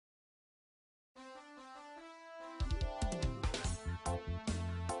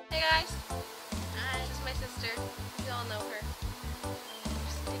guys. Hi. This is my sister. You all know her.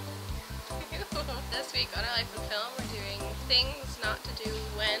 This week on Our Life in Film, we're doing things not to do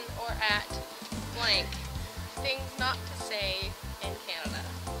when or at blank. Things not to say in Canada.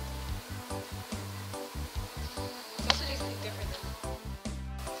 Also do something different than.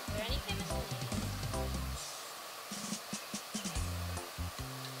 Are there any famous Canadians?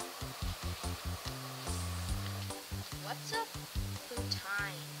 What's up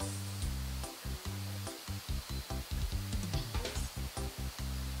Bhutan?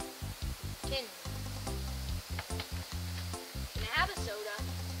 Tin. Can I have a soda?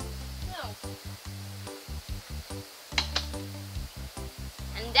 No.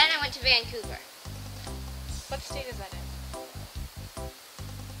 And then I went to Vancouver. What state is that in?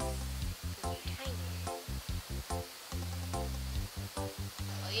 Tiny.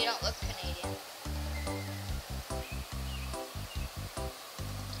 Well, you don't look Canadian.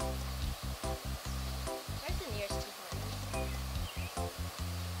 Where's the nearest Tim Hortons?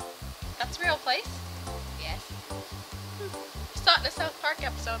 That's a real place? Yes. I saw it in a South Park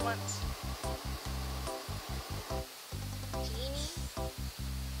episode once. Teeny.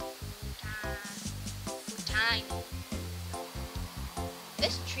 Tiny.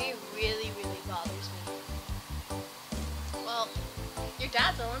 This tree really bothers me. Well, your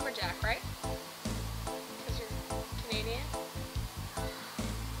dad's a lumberjack, right? Because you're Canadian?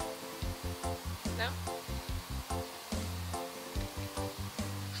 No?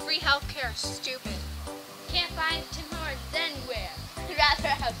 Free healthcare, stupid. Can't find Tim Hortons anywhere. I'd rather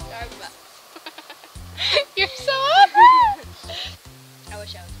have Starbucks. You're so awful! I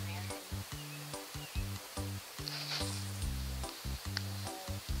wish I was American.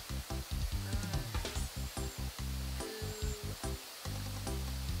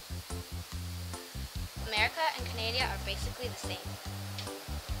 America and Canada are basically the same.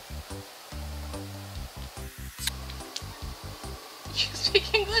 You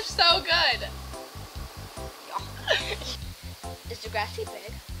speak English so good. Is Degrassi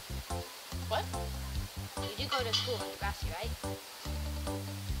big? What? You do go to school in Degrassi, right?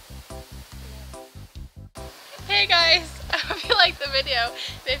 Hey guys, I hope you liked the video.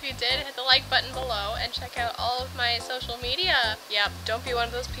 If you did, hit the like button below and check out all of my social media. Yep, don't be one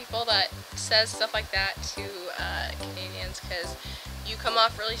of those people that says stuff like that to Canadians, because you come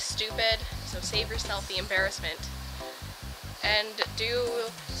off really stupid, so save yourself the embarrassment. And do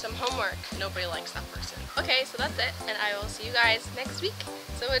some homework. Nobody likes that person. Okay, so that's it, and I will see you guys next week.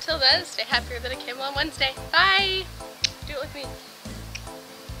 So until then, stay happier than a camel on Wednesday. Bye! Do it with me.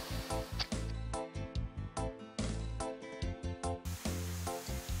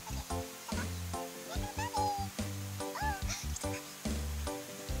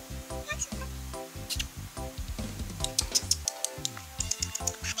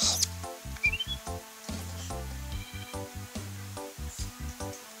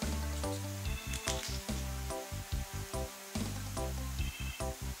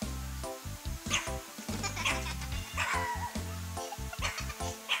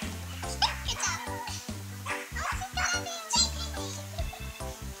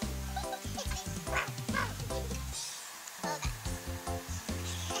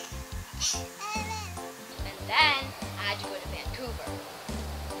 Then I had to go to Vancouver.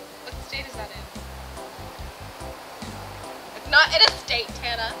 What state is that in? It's not in a state,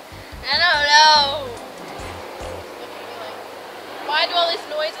 Tana. I don't know. Look at me like, why do all these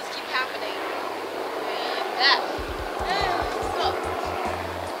noises keep happening? Like that. Stop.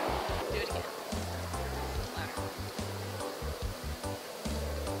 Do it again. Louder.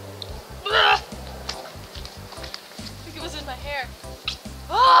 Ugh! I think it was in my hair.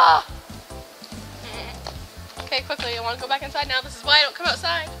 Ah! Okay, quickly, I want to go back inside now. This is why I don't come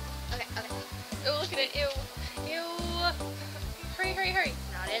outside. Okay. Ew, look at it. Ew. Ew. Hurry.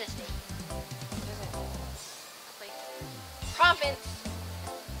 Not in a state. Like, province.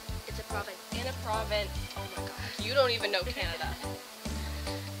 It's a province. In a province. Oh my god. You don't even know Canada.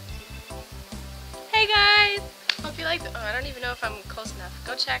 Hey guys. Hope you liked it. Oh, I don't even know if I'm close enough.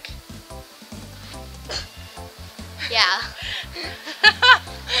 Go check. Yeah.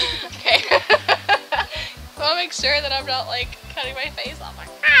 Okay. I want to make sure that I'm not like cutting my face off like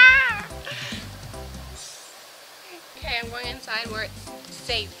ah! Okay, I'm going inside where it's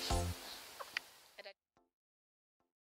safe.